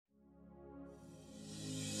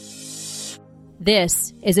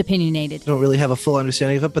This is Opinionated. I don't really have a full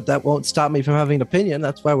understanding of it, but that won't stop me from having an opinion.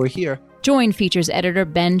 That's why we're here. Join features editor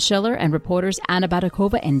Ben Schiller and reporters Anna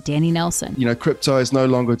Batakova and Danny Nelson. You know, crypto is no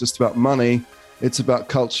longer just about money. It's about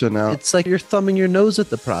culture now. It's like you're thumbing your nose at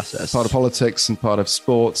the process. Part of politics and part of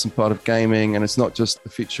sports and part of gaming, and it's not just the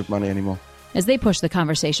future of money anymore. As they push the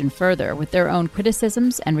conversation further with their own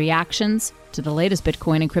criticisms and reactions to the latest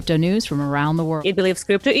Bitcoin and crypto news from around the world. It believes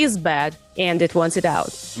crypto is bad and it wants it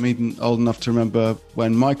out. I'm even old enough to remember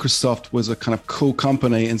when Microsoft was a kind of cool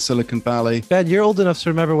company in Silicon Valley. Ben, you're old enough to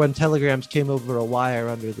remember when telegrams came over a wire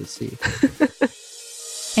under the sea.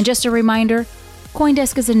 And just a reminder,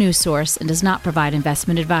 CoinDesk is a news source and does not provide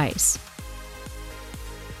investment advice.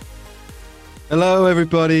 Hello,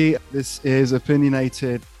 everybody. This is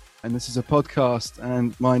Opinionated, and this is a podcast.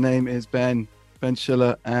 And my name is Ben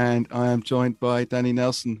Schiller, and I am joined by Danny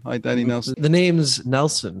Nelson. Hi, Danny Nelson. The name's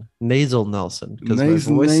Nelson, Nasal Nelson, because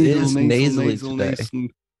my voice is nasally today.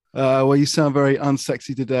 Well, you sound very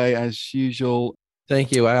unsexy today, as usual.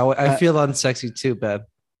 Thank you. I feel unsexy too, Ben.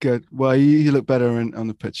 Good. Well, you look better on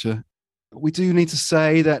the picture. We do need to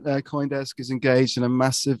say that CoinDesk is engaged in a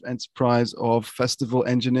massive enterprise of festival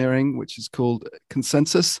engineering, which is called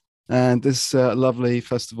Consensus. And this lovely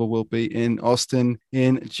festival will be in Austin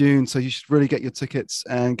in June. So you should really get your tickets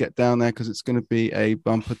and get down there because it's going to be a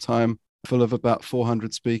bumper time full of about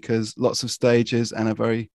 400 speakers, lots of stages, and a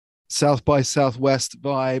very South by Southwest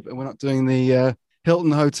vibe. And we're not doing the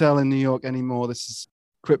Hilton Hotel in New York anymore. This is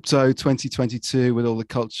Crypto 2022 with all the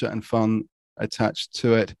culture and fun attached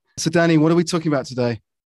to it. So, Danny, what are we talking about today?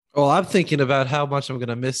 Well, I'm thinking about how much I'm going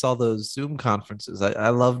to miss all those Zoom conferences. I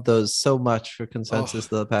loved those so much for Consensus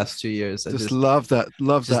the past 2 years. I just love that.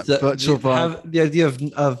 Love that virtual vibe. The idea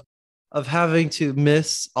of having to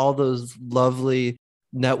miss all those lovely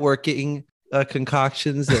networking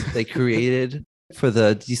concoctions that they created for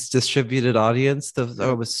the distributed audience.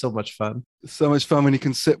 That was so much fun. So much fun when you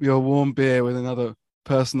can sip your warm beer with another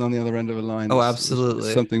person on the other end of a line. Oh, absolutely.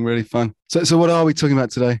 It's something really fun. So what are we talking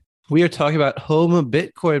about today? We are talking about home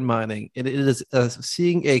Bitcoin mining, and it is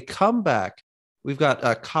seeing a comeback. We've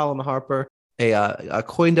got Colin Harper, a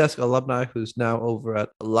CoinDesk alumni who's now over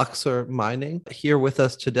at Luxor Mining, here with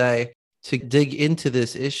us today to dig into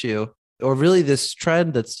this issue, or really this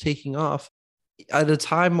trend that's taking off at a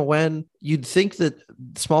time when you'd think that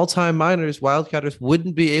small-time miners, wildcatters,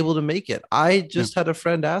 wouldn't be able to make it. I just had a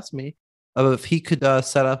friend ask me if he could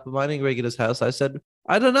set up a mining rig at his house. I said,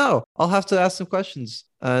 I don't know. I'll have to ask some questions.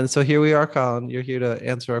 And so here we are, Colin. You're here to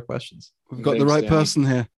answer our questions. We've got the right person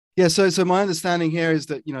here. Yeah, so my understanding here is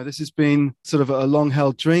that, this has been sort of a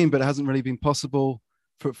long-held dream, but it hasn't really been possible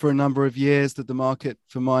for a number of years, that the market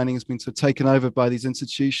for mining has been sort of taken over by these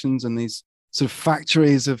institutions and these sort of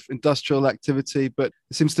factories of industrial activity. But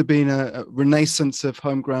it seems to be a renaissance of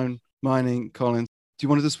homegrown mining, Colin. Do you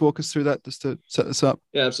want to just walk us through that just to set this up?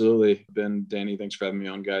 Yeah, absolutely. Ben, Danny, thanks for having me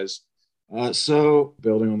on, guys. So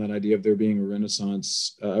building on that idea of there being a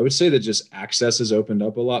renaissance, I would say that just access has opened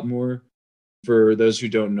up a lot more. For those who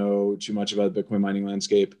don't know too much about the Bitcoin mining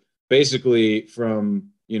landscape, basically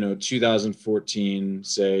from 2014,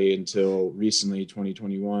 say, until recently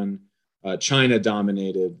 2021, China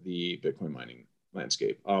dominated the Bitcoin mining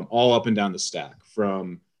landscape, all up and down the stack,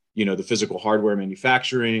 from the physical hardware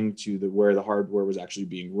manufacturing to where the hardware was actually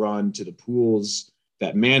being run, to the pools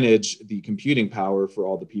that manage the computing power for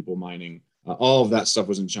all the people mining. All of that stuff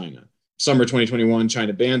was in China. Summer 2021,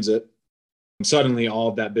 China bans it. And suddenly all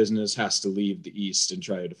of that business has to leave the East and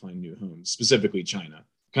try to find new homes, specifically China.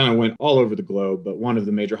 Kind of went all over the globe, but one of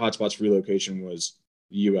the major hotspots for relocation was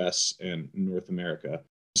the US and North America.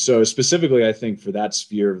 So specifically, I think for that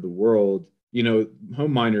sphere of the world,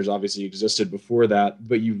 home miners obviously existed before that,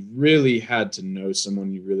 but you really had to know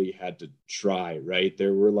someone, you really had to try, right?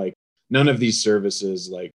 There were none of these services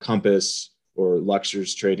like Compass or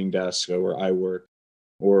Luxor's trading desk where I work,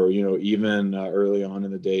 or, even early on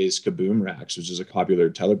in the days, Kaboom Racks, which is a popular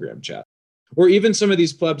Telegram chat, or even some of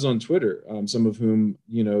these plebs on Twitter, some of whom,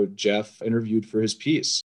 Jeff interviewed for his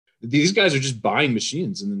piece. These guys are just buying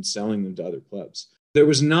machines and then selling them to other plebs. There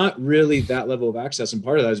was not really that level of access. And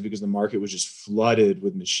part of that is because the market was just flooded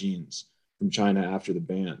with machines from China after the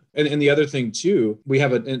ban. And the other thing too, we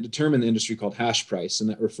have a term in the industry called hash price, and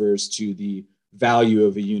that refers to the value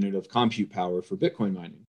of a unit of compute power for Bitcoin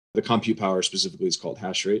mining. The compute power specifically is called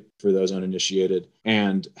hash rate for those uninitiated.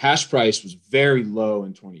 And hash price was very low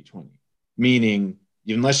in 2020, meaning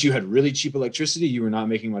unless you had really cheap electricity, you were not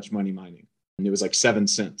making much money mining. And it was like 7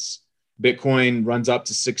 cents. Bitcoin runs up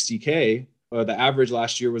to 60K. The average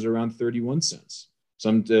last year was around 31 cents.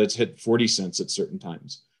 Some it's hit 40 cents at certain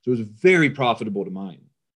times. So it was very profitable to mine.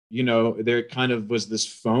 There kind of was this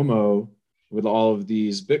FOMO with all of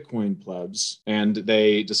these Bitcoin plebs. And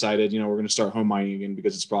they decided, we're going to start home mining again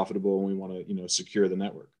because it's profitable and we want to, secure the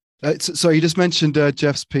network. So you just mentioned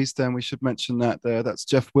Jeff's piece then. We should mention that there. That's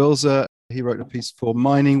Jeff Wilser. He wrote a piece for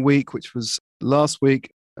Mining Week, which was last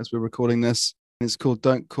week as we're recording this. It's called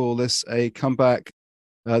Don't Call This a Comeback,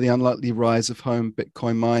 the Unlikely Rise of Home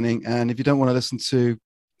Bitcoin Mining. And if you don't want to listen to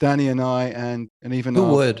Danny and I and even Who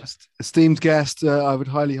our would? esteemed guest, I would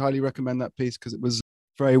highly, highly recommend that piece because it was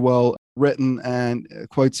very well written and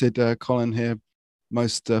quoted Colin here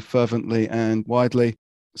most fervently and widely.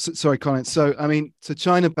 Sorry, Colin. So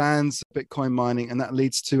China bans Bitcoin mining and that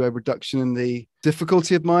leads to a reduction in the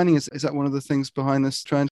difficulty of mining. Is that one of the things behind this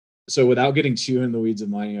trend? So without getting too in the weeds of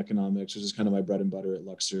mining economics, which is kind of my bread and butter at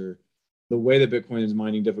Luxor, the way that Bitcoin's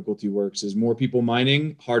mining difficulty works is more people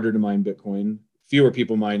mining, harder to mine Bitcoin, fewer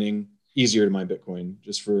people mining, easier to mine Bitcoin,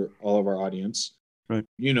 just for all of our audience. Right.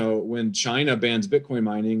 When China bans Bitcoin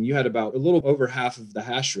mining, you had about a little over half of the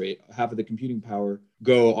hash rate, half of the computing power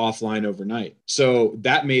go offline overnight. So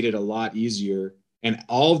that made it a lot easier. And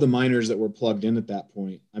all of the miners that were plugged in at that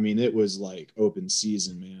point, it was like open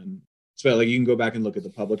season, man. So you can go back and look at the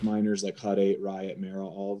public miners like Hut 8, Riot, Mara,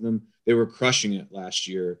 all of them. They were crushing it last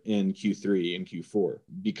year in Q3 and Q4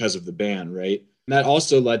 because of the ban, right? And that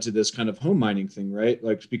also led to this kind of home mining thing, right?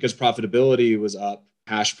 Because profitability was up,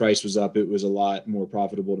 hash price was up, it was a lot more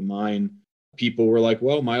profitable to mine. People were like,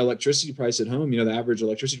 well, my electricity price at home, the average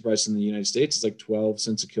electricity price in the United States is like 12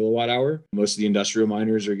 cents a kilowatt hour. Most of the industrial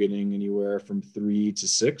miners are getting anywhere from 3 to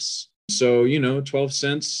 6. So, 12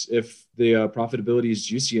 cents, if the profitability is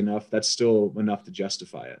juicy enough, that's still enough to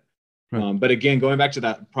justify it. Right. But again, going back to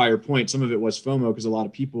that prior point, some of it was FOMO because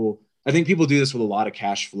I think people do this with a lot of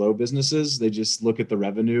cash flow businesses. They just look at the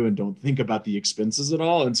revenue and don't think about the expenses at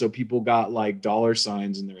all. And so people got like dollar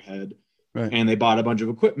signs in their head. Right. And they bought a bunch of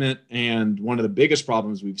equipment. And one of the biggest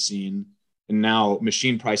problems we've seen, and now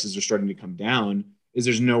machine prices are starting to come down, is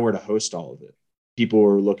there's nowhere to host all of it. People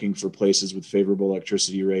are looking for places with favorable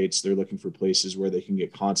electricity rates. They're looking for places where they can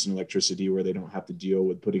get constant electricity, where they don't have to deal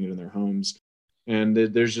with putting it in their homes. And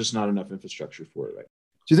there's just not enough infrastructure for it right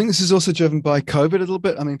now. Do you think this is also driven by COVID a little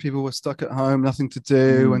bit? People were stuck at home, nothing to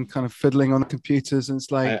do, and kind of fiddling on the computers. And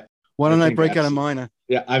it's like, why don't I break out a miner?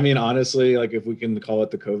 Yeah, honestly, if we can call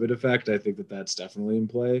it the COVID effect, I think that that's definitely in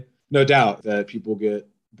play. No doubt that people get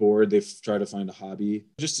bored. They try to find a hobby.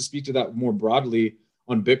 Just to speak to that more broadly,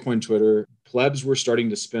 on Bitcoin Twitter, plebs were starting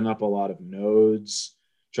to spin up a lot of nodes,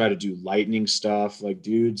 try to do lightning stuff, like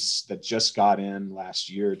dudes that just got in last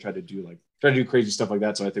year, try to do crazy stuff like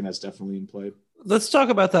that. So I think that's definitely in play. Let's talk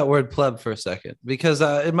about that word pleb for a second, because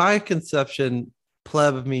in my conception,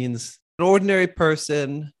 pleb means an ordinary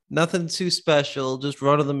person, nothing too special, just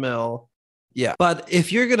run of the mill. Yeah. But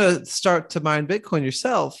if you're going to start to mine Bitcoin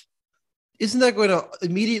yourself, isn't that going to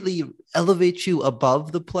immediately elevate you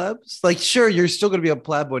above the plebs? Sure, you're still going to be a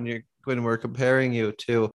pleb when we're comparing you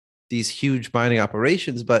to these huge mining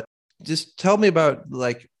operations, but just tell me about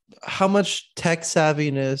how much tech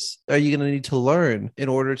savviness are you going to need to learn in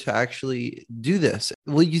order to actually do this?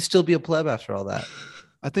 Will you still be a pleb after all that?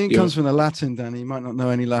 I think it comes from the Latin, Danny. You might not know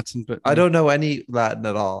any Latin, but I don't know any Latin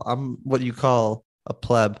at all. I'm what you call a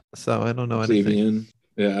pleb, so I don't know anything. Plebeian.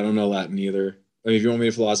 Yeah, I don't know Latin either. If you want me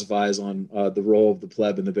to philosophize on the role of the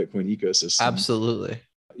pleb in the Bitcoin ecosystem. Absolutely.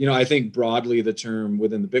 I think broadly the term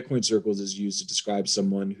within the Bitcoin circles is used to describe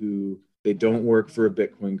someone who they don't work for a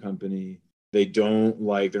Bitcoin company. They're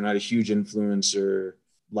not a huge influencer,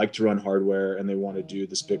 like to run hardware, and they want to do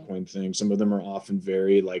this Bitcoin thing. Some of them are often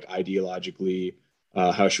very ideologically,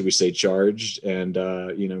 how should we say, charged and,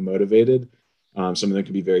 motivated. Some of them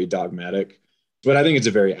can be very dogmatic. But I think it's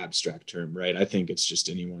a very abstract term, right? I think it's just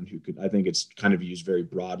anyone who could. I think it's kind of used very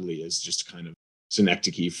broadly as just kind of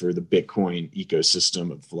synecdoche for the Bitcoin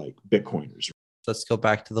ecosystem of Bitcoiners. Let's go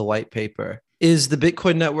back to the white paper. Is the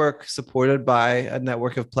Bitcoin network supported by a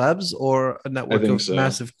network of plebs or a network of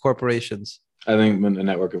massive corporations? I think a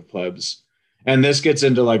network of plebs. And this gets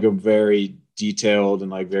into a very detailed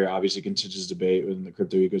and very obviously contentious debate within the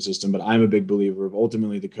crypto ecosystem. But I'm a big believer of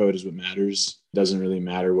ultimately the code is what matters. It doesn't really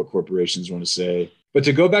matter what corporations want to say. But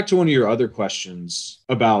to go back to one of your other questions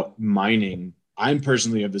about mining, I'm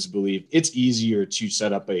personally of this belief it's easier to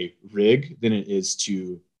set up a rig than it is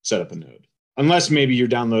to set up a node. Unless maybe you're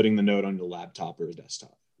downloading the node on your laptop or a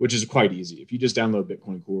desktop, which is quite easy. If you just download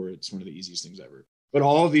Bitcoin Core, it's one of the easiest things ever. But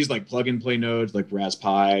all of these plug and play nodes like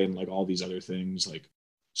Raspberry and all these other things,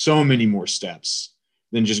 so many more steps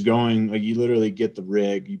than just going, you literally get the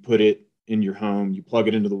rig, you put it in your home, you plug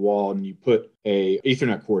it into the wall, and you put a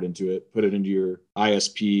Ethernet cord into it, put it into your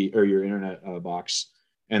ISP or your internet box,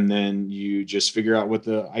 and then you just figure out what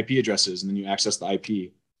the IP address is, and then you access the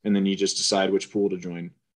IP. and then you just decide which pool to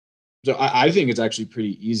join. So I think it's actually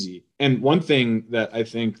pretty easy. And one thing that I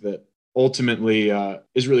think that ultimately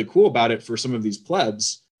is really cool about it for some of these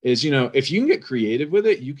plebs is, if you can get creative with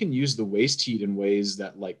it, you can use the waste heat in ways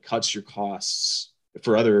that like cuts your costs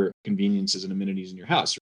for other conveniences and amenities in your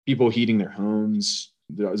house. People heating their homes.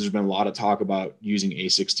 There's been a lot of talk about using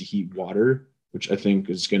ASICs to heat water, which I think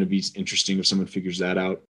is going to be interesting if someone figures that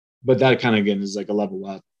out. But that kind of, again, is like a level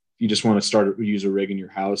up. If you just want to use a rig in your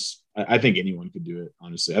house, I think anyone could do it,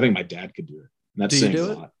 honestly. I think my dad could do it. And that's saying a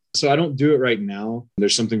lot. So I don't do it right now.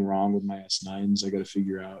 There's something wrong with my S9s. I got to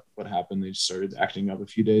figure out what happened. They started acting up a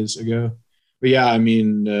few days ago. But yeah, I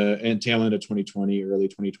mean, and tail end of 2020, early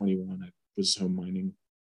 2021, I was home mining.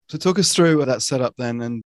 So talk us through that setup then,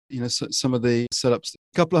 and some of the setups,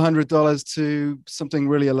 a couple of $100 to something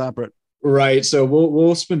really elaborate. Right. So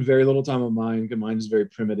we'll spend very little time on mine because mine is very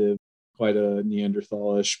primitive, quite a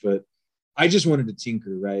Neanderthalish, but I just wanted to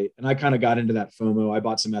tinker, right? And I kind of got into that FOMO. I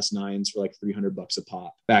bought some S9s for like $300 a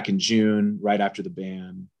pop back in June, right after the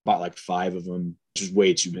ban. Bought like 5 of them, which is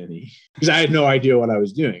way too many because I had no idea what I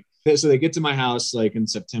was doing. So they get to my house like in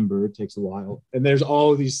September. It takes a while. And there's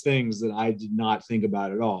all of these things that I did not think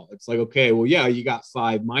about at all. It's like, okay, well, yeah, you got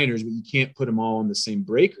 5 miners, but you can't put them all on the same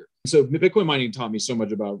breaker. So Bitcoin mining taught me so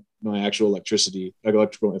much about my actual electricity, like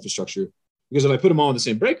electrical infrastructure. Because if I put them all in the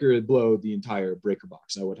same breaker, it'd blow the entire breaker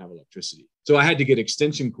box. I wouldn't have electricity. So I had to get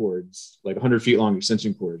extension cords, like 100 feet long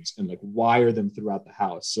extension cords, and like wire them throughout the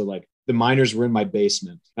house. So like the miners were in my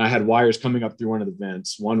basement. And I had wires coming up through one of the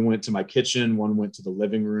vents. One went to my kitchen, one went to the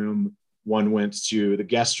living room, one went to the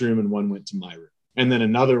guest room, and one went to my room. And then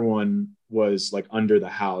another one was like under the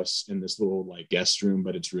house in this little like guest room,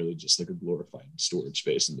 but it's really just like a glorified storage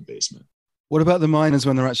space in the basement. What about the miners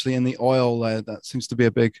when they're actually in the oil layer? That seems to be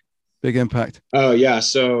a big impact. Oh yeah.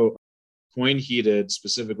 So Coin Heated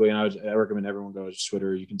specifically, and I recommend everyone go to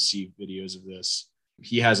Twitter. You can see videos of this.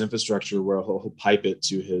 He has infrastructure where he'll pipe it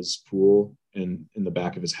to his pool in the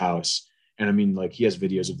back of his house. And I mean, like he has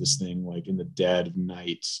videos of this thing like in the dead of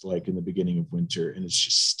night, like in the beginning of winter, and it's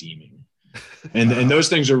just steaming. And those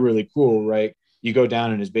things are really cool, right? You go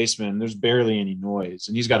down in his basement and there's barely any noise.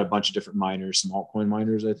 And he's got a bunch of different miners, some altcoin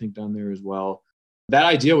miners, I think, down there as well. That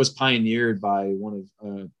idea was pioneered by one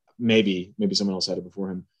of maybe someone else had it before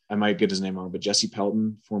him. I might get his name wrong, but Jesse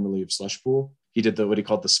Pelton, formerly of Slushpool. He did what he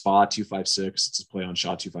called the SPA 256. It's a play on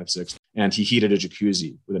SHA 256. And he heated a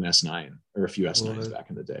jacuzzi with an S9 or a few S9s back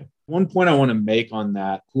in the day. One point I want to make on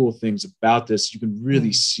that, cool things about this, you can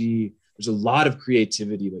really see there's a lot of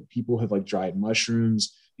creativity. Like people have like dried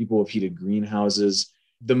mushrooms, people have heated greenhouses.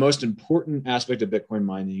 The most important aspect of Bitcoin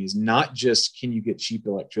mining is not just can you get cheap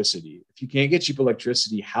electricity. If you can't get cheap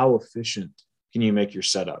electricity, how efficient can you make your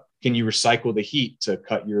setup? Can you recycle the heat to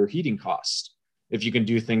cut your heating cost? If you can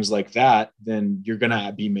do things like that, then you're going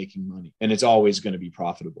to be making money and it's always going to be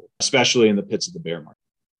profitable, especially in the pits of the bear market.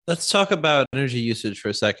 Let's talk about energy usage for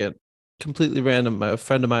a second. Completely random. A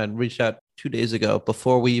friend of mine reached out 2 days ago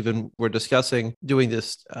before we even were discussing doing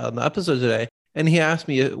this on the episode today. And he asked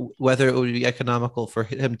me whether it would be economical for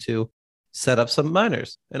him to set up some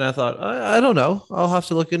miners. And I thought, I don't know. I'll have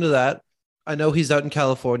to look into that. I know he's out in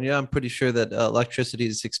California. I'm pretty sure that electricity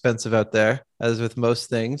is expensive out there, as with most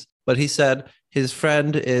things. But he said his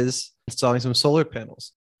friend is installing some solar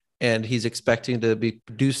panels and he's expecting to be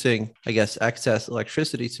producing, I guess, excess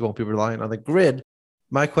electricity, so he won't be relying on the grid.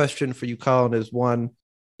 My question for you, Colin, is one,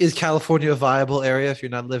 is California a viable area if you're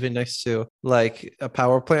not living next to like a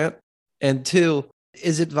power plant? And two,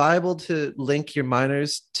 is it viable to link your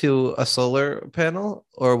miners to a solar panel,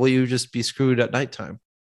 or will you just be screwed at nighttime?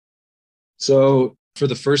 So for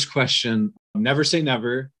the first question, never say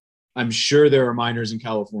never. I'm sure there are miners in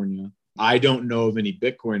California. I don't know of any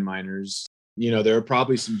Bitcoin miners. There are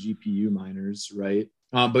probably some GPU miners, right?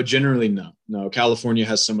 But generally, no. California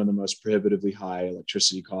has some of the most prohibitively high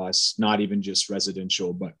electricity costs, not even just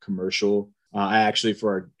residential, but commercial. I actually,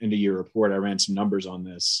 for our end of year report, I ran some numbers on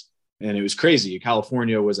this and it was crazy.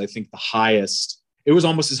 California was, I think, the highest. It was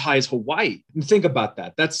almost as high as Hawaii. And think about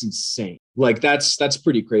that. That's insane. Like that's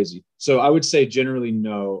pretty crazy. So I would say generally,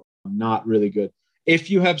 no, not really good. If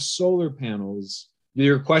you have solar panels,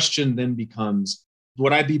 your question then becomes,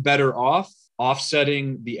 would I be better off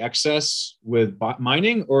offsetting the excess with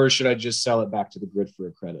mining, or should I just sell it back to the grid for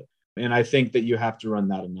a credit? And I think that you have to run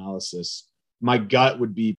that analysis. My gut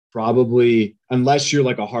would be probably, unless you're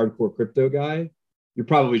like a hardcore crypto guy, you're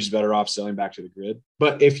probably just better off selling back to the grid.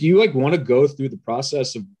 But if you like want to go through the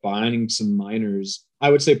process of buying some miners,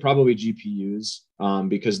 I would say probably GPUs,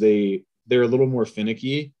 because they're a little more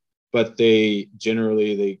finicky, but they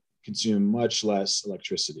consume much less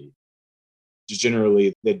electricity. Just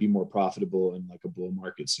generally, they'd be more profitable in like a bull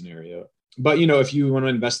market scenario. But, you know, if you want to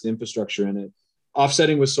invest the infrastructure in it,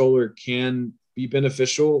 offsetting with solar can be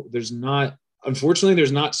beneficial. Unfortunately,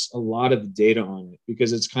 there's not a lot of data on it,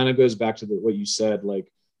 because it's kind of goes back to what you said. Like,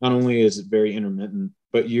 not only is it very intermittent,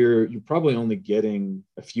 but you're probably only getting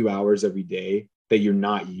a few hours every day that you're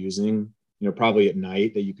not using, you know, probably at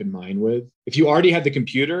night, that you can mine with. If you already had the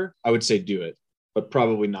computer, I would say do it, but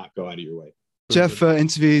probably not go out of your way. Jeff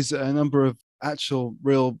interviews a number of actual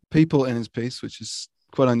real people in his piece, which is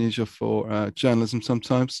quite unusual for journalism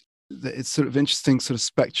sometimes. It's sort of interesting sort of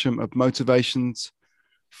spectrum of motivations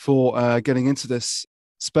for getting into this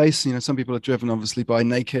space. You know, some people are driven obviously by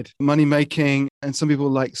naked money making, and some people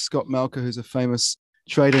like Scott Melker, who's a famous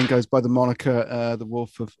trader and goes by the moniker the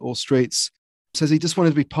Wolf of All Streets, says he just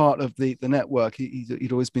wanted to be part of the network.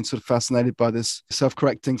 He'd always been sort of fascinated by this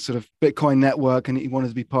self-correcting sort of Bitcoin network, and he wanted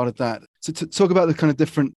to be part of that. So to talk about the kind of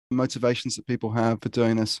different motivations that people have for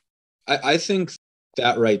doing this. I think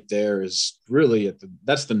that right there is really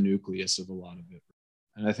that's the nucleus of a lot of it.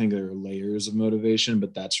 And I think there are layers of motivation,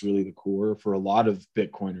 but that's really the core for a lot of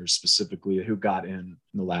Bitcoiners specifically who got in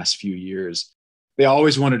the last few years. They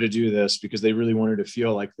always wanted to do this because they really wanted to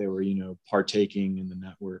feel like they were, you know, partaking in the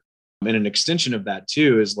network. And an extension of that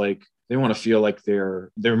too is like, they want to feel like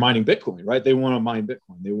they're mining Bitcoin, right? They want to mine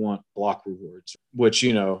Bitcoin. They want block rewards, which,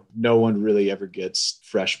 you know, no one really ever gets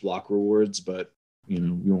fresh block rewards, but, you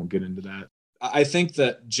know, we won't get into that. I think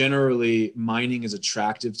that generally mining is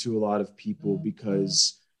attractive to a lot of people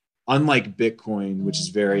because unlike Bitcoin, which is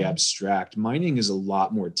very abstract, mining is a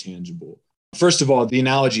lot more tangible. First of all, the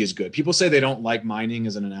analogy is good. People say they don't like mining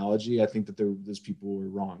as an analogy. I think that those people were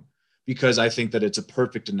wrong, because I think that it's a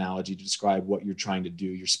perfect analogy to describe what you're trying to do.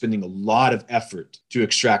 You're spending a lot of effort to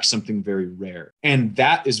extract something very rare. And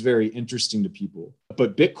that is very interesting to people.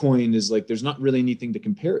 But Bitcoin is like, there's not really anything to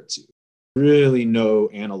compare it to. Really no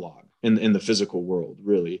analog in the physical world,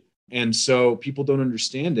 really. And so people don't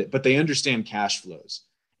understand it, but they understand cash flows,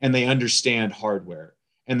 and they understand hardware,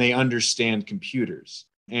 and they understand computers.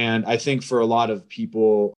 And I think for a lot of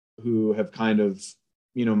people who have kind of,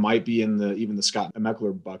 you know, might be in even the Scott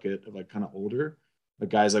Meckler bucket of like kind of older, like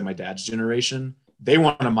guys like my dad's generation, they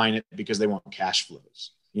want to mine it because they want cash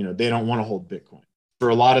flows. You know, they don't want to hold Bitcoin. For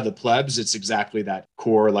a lot of the plebs, it's exactly that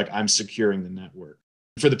core, like I'm securing the network.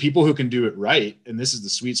 For the people who can do it right, and this is the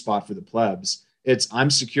sweet spot for the plebs, it's I'm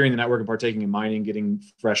securing the network and partaking in mining, getting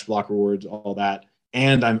fresh block rewards, all that,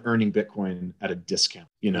 and I'm earning Bitcoin at a discount.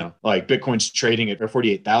 You know, like Bitcoin's trading at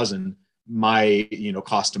 48,000, my, you know,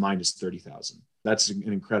 cost to mine is 30,000. That's an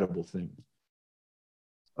incredible thing.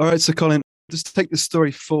 All right, so Colin, just take this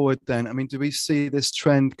story forward then. I mean, do we see this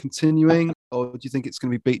trend continuing, or do you think it's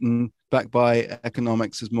going to be beaten back by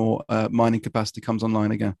economics as more mining capacity comes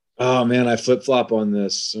online again? Oh man, I flip-flop on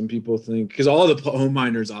this. Some people think, because all the home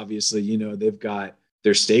miners, obviously, you know, they've got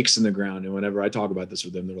their stakes in the ground. And whenever I talk about this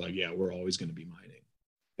with them, they're like, yeah, we're always going to be mining.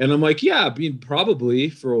 And I'm like, yeah,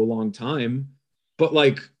 probably for a long time. But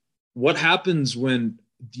like, what happens when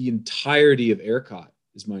the entirety of ERCOT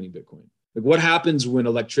is mining Bitcoin? Like, what happens when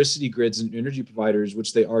electricity grids and energy providers,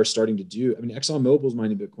 which they are starting to do? I mean, ExxonMobil is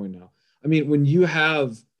mining Bitcoin now. I mean, when you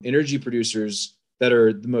have energy producers that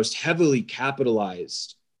are the most heavily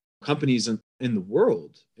capitalized companies in the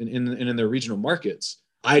world and in their regional markets,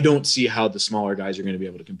 I don't see how the smaller guys are going to be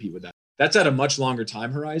able to compete with that. That's at a much longer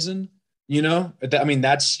time horizon, you know? I mean,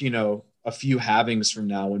 that's, you know, a few halvings from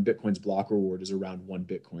now when Bitcoin's block reward is around 1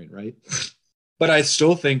 Bitcoin, right? But I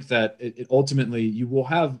still think that it ultimately, you will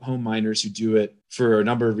have home miners who do it for a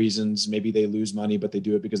number of reasons. Maybe they lose money, but they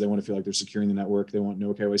do it because they want to feel like they're securing the network. They want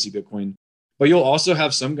no KYC Bitcoin. But you'll also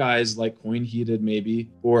have some guys like CoinHeated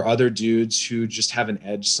maybe, or other dudes who just have an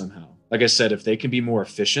edge somehow. Like I said, if they can be more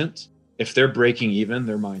efficient, if they're breaking even,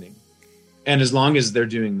 they're mining. And as long as they're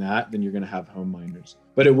doing that, then you're going to have home miners.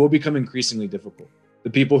 But it will become increasingly difficult.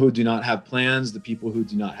 The people who do not have plans, the people who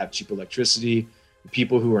do not have cheap electricity, the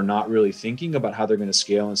people who are not really thinking about how they're going to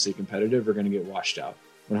scale and stay competitive are going to get washed out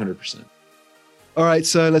 100%. All right,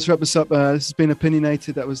 so let's wrap this up. This has been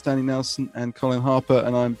Opinionated. That was Danny Nelson and Colin Harper,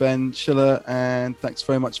 and I'm Ben Schiller. And thanks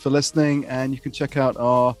very much for listening. And you can check out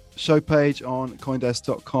our show page on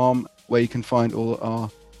coindesk.com, where you can find all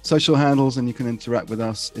our social handles, and you can interact with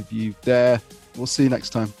us if you dare. We'll see you next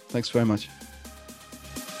time. Thanks very much.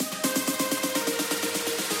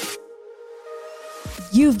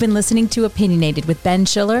 You've been listening to Opinionated with Ben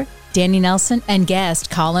Schiller, Danny Nelson, and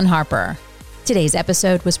guest Colin Harper. Today's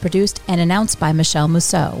episode was produced and announced by Michelle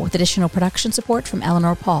Mousseau, with additional production support from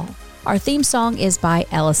Eleanor Paul. Our theme song is by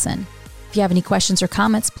Ellison. If you have any questions or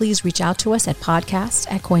comments, please reach out to us at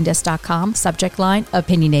podcast@coindesk.com, subject line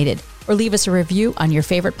Opinionated, or leave us a review on your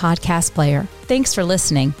favorite podcast player. Thanks for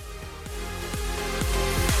listening.